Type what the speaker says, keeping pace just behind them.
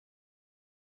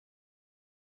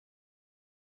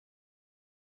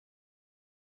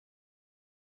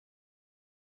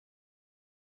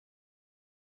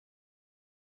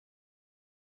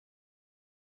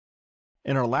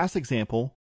In our last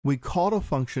example, we called a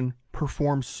function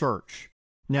perform search.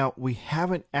 Now, we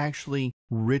haven't actually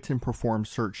written perform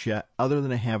search yet other than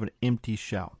to have an empty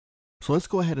shell. So let's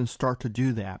go ahead and start to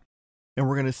do that. And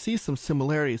we're going to see some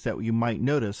similarities that you might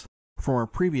notice from our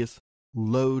previous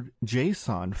load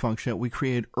JSON function that we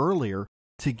created earlier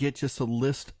to get just a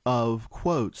list of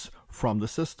quotes from the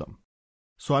system.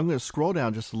 So I'm going to scroll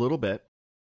down just a little bit,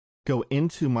 go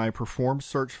into my perform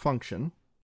search function,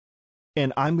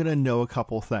 and I'm going to know a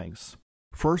couple things.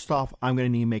 First off, I'm going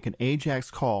to need to make an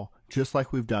AJAX call just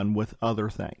like we've done with other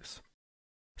things.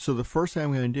 So the first thing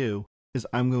I'm going to do is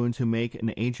I'm going to make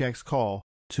an AJAX call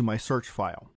to my search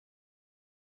file.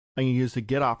 I'm going to use the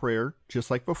get operator just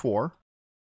like before.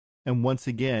 And once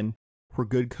again, for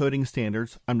good coding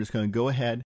standards, I'm just going to go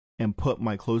ahead and put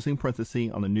my closing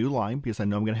parenthesis on the new line because I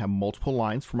know I'm going to have multiple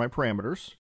lines for my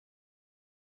parameters.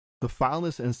 The file in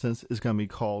this instance is going to be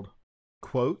called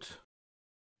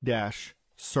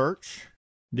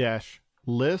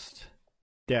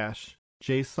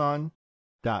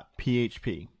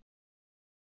quote-search-list-json.php.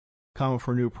 Comment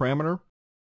for a new parameter.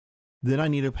 Then I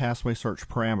need to pass my search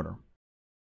parameter.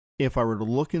 If I were to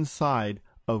look inside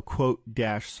of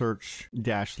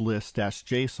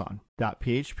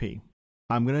quote-search-list-json.php,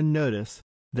 I'm going to notice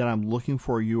that I'm looking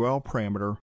for a URL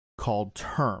parameter called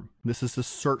term. This is the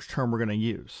search term we're going to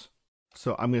use.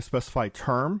 So I'm going to specify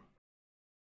term,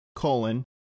 colon,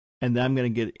 and then I'm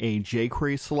going to get a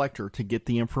jQuery selector to get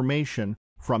the information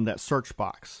from that search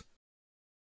box.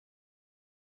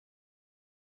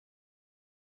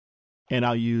 And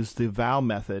I'll use the val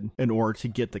method in order to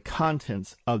get the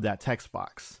contents of that text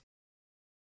box.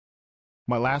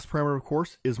 My last parameter, of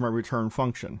course, is my return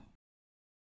function.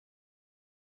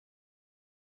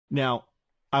 Now,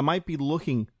 I might be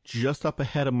looking just up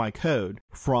ahead of my code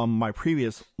from my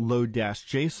previous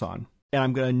load-json, and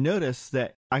I'm going to notice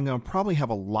that I'm going to probably have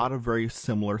a lot of very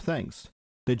similar things.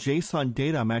 The JSON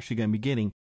data I'm actually going to be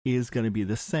getting is going to be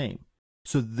the same.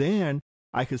 So then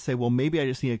I could say, well, maybe I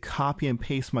just need to copy and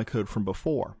paste my code from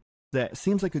before. That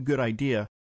seems like a good idea.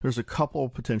 There's a couple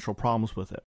of potential problems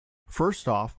with it. First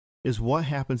off is what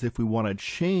happens if we want to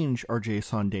change our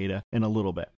JSON data in a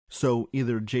little bit. So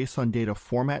either JSON data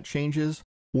format changes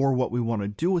or what we want to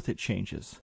do with it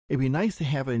changes. It'd be nice to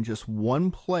have it in just one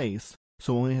place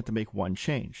so we only have to make one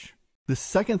change. The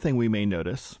second thing we may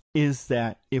notice is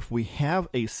that if we have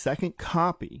a second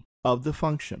copy of the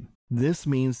function, this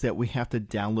means that we have to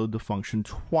download the function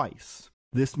twice.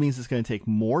 This means it's going to take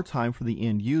more time for the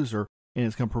end user and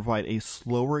it's going to provide a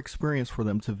slower experience for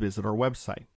them to visit our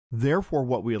website. Therefore,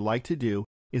 what we would like to do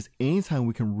is anytime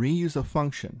we can reuse a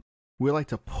function, we like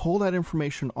to pull that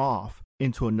information off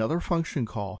into another function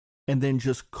call and then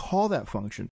just call that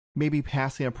function, maybe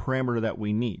passing a parameter that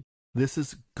we need. This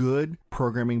is good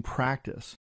programming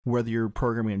practice, whether you're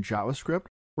programming in JavaScript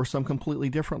or some completely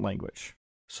different language.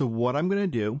 So what I'm going to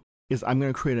do is I'm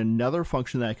going to create another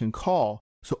function that I can call.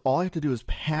 So all I have to do is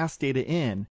pass data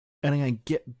in, and I'm going to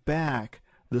get back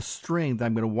the string that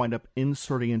I'm going to wind up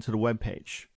inserting into the web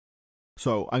page.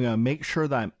 So I'm going to make sure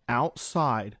that I'm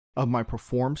outside of my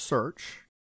perform search.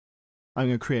 I'm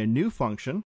going to create a new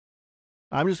function.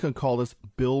 I'm just going to call this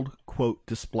build quote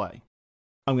display.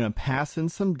 I'm going to pass in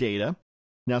some data.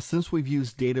 Now, since we've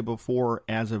used data before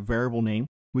as a variable name,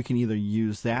 we can either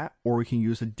use that or we can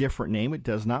use a different name. It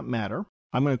does not matter.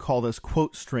 I'm going to call this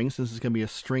quote string since it's going to be a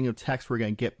string of text we're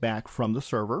going to get back from the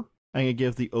server. I'm going to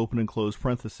give the open and close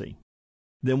parenthesis.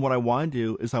 Then what I want to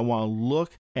do is I want to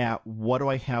look at what do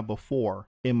I have before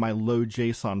in my load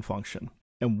JSON function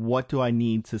and what do I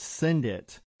need to send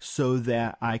it so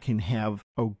that I can have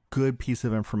a good piece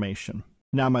of information.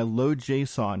 Now my load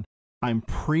JSON, I'm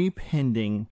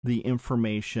prepending the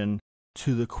information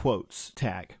to the quotes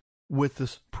tag. With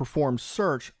this perform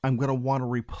search, I'm going to want to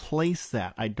replace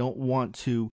that. I don't want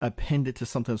to append it to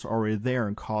something that's already there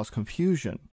and cause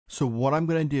confusion. So what I'm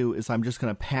going to do is I'm just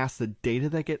going to pass the data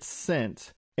that gets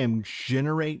sent and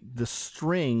generate the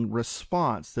string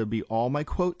response. That'll be all my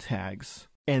quote tags.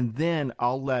 And then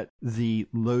I'll let the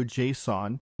load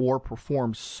JSON or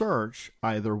perform search,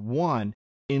 either one,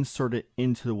 insert it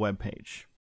into the web page.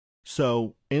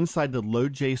 So inside the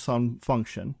load JSON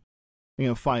function, I'm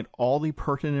going to find all the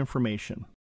pertinent information.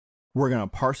 We're going to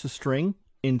parse a string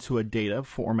into a data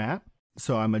format.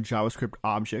 So I'm a JavaScript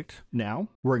object now.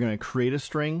 We're going to create a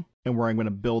string and I'm going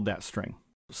to build that string.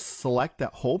 Select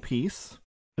that whole piece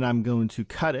and I'm going to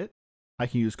cut it. I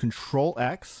can use Control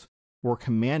X or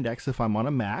Command X if I'm on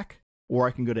a Mac, or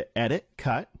I can go to Edit,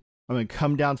 Cut. I'm going to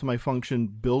come down to my function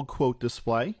build quote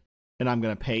display and I'm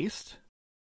going to paste.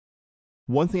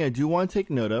 One thing I do want to take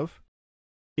note of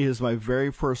is my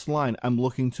very first line. I'm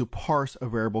looking to parse a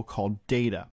variable called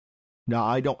data. Now,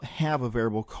 I don't have a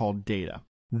variable called data.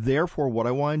 Therefore, what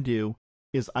I want to do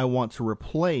is I want to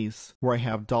replace where I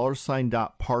have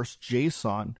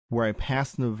 $.parseJSON, where I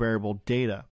pass in the variable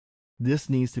data. This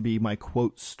needs to be my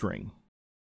quote string.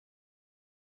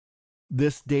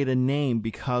 This data name,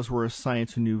 because we're assigning it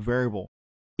to a new variable,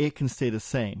 it can stay the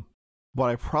same. But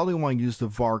I probably want to use the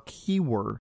var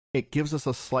keyword. It gives us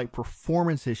a slight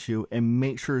performance issue and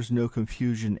make sure there's no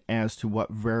confusion as to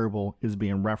what variable is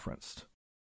being referenced.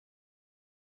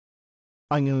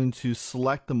 I'm going to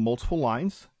select the multiple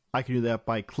lines. I can do that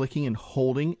by clicking and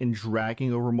holding and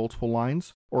dragging over multiple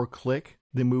lines, or click,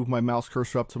 then move my mouse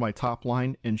cursor up to my top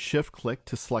line and shift click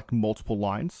to select multiple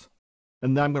lines.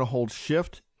 And then I'm going to hold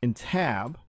shift and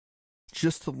tab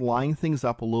just to line things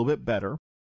up a little bit better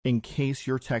in case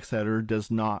your text editor does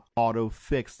not auto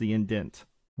fix the indent.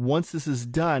 Once this is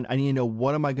done, I need to know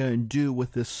what am I going to do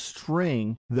with this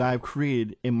string that I've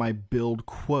created in my build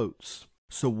quotes.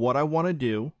 So what I want to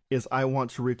do is I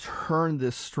want to return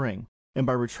this string. And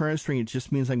by return a string, it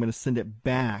just means I'm going to send it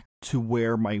back to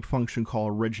where my function call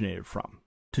originated from.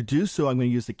 To do so, I'm going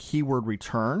to use the keyword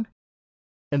return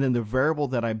and then the variable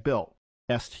that I built,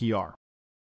 str.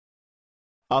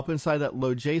 Up inside that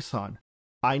load.json,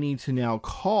 I need to now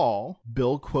call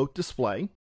build quote display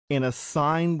and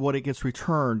assign what it gets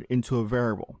returned into a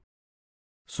variable.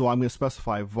 So I'm going to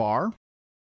specify var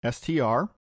str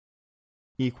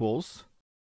equals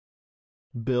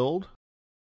build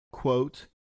quote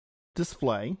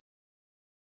display,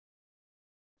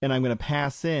 and I'm going to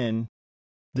pass in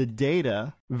the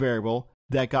data variable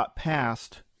that got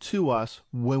passed to us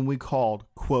when we called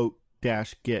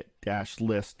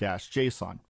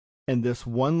quote-get-list-json. And this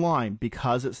one line,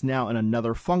 because it's now in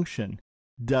another function,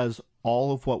 does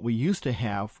all of what we used to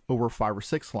have over 5 or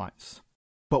 6 lines.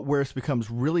 But where this becomes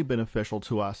really beneficial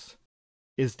to us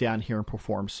is down here in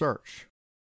perform search,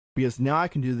 because now I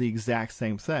can do the exact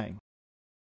same thing.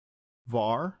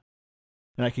 var,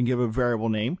 and I can give a variable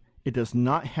name. It does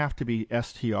not have to be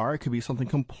str. It could be something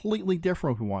completely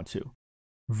different if we want to.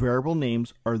 Variable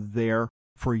names are there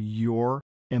for your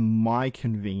and my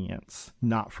convenience,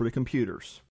 not for the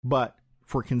computer's. But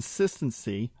for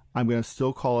consistency, I'm going to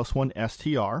still call this one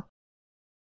str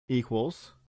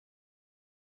equals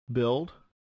build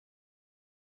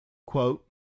quote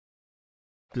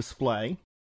display.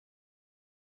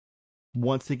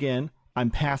 Once again, I'm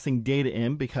passing data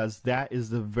in because that is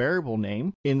the variable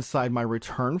name inside my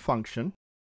return function.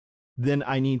 Then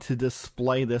I need to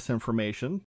display this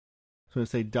information. So I'm going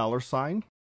to say $,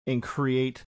 and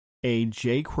create a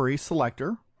jQuery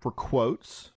selector for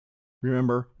quotes.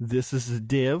 Remember, this is a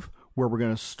div where we're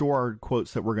going to store our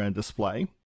quotes that we're going to display.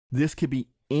 This could be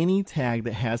any tag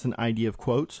that has an ID of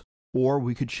quotes, or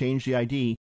we could change the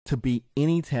ID to be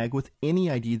any tag with any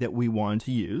ID that we want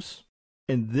to use.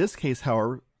 In this case,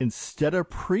 however, instead of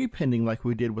prepending like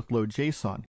we did with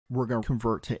load.json, we're going to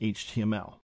convert to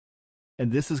HTML.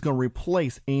 And this is going to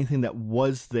replace anything that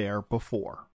was there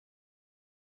before.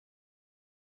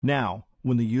 Now,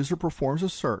 when the user performs a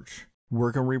search,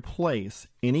 we're going to replace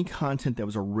any content that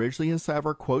was originally inside of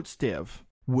our quotes div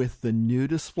with the new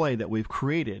display that we've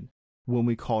created when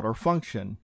we called our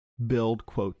function build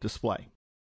quote display.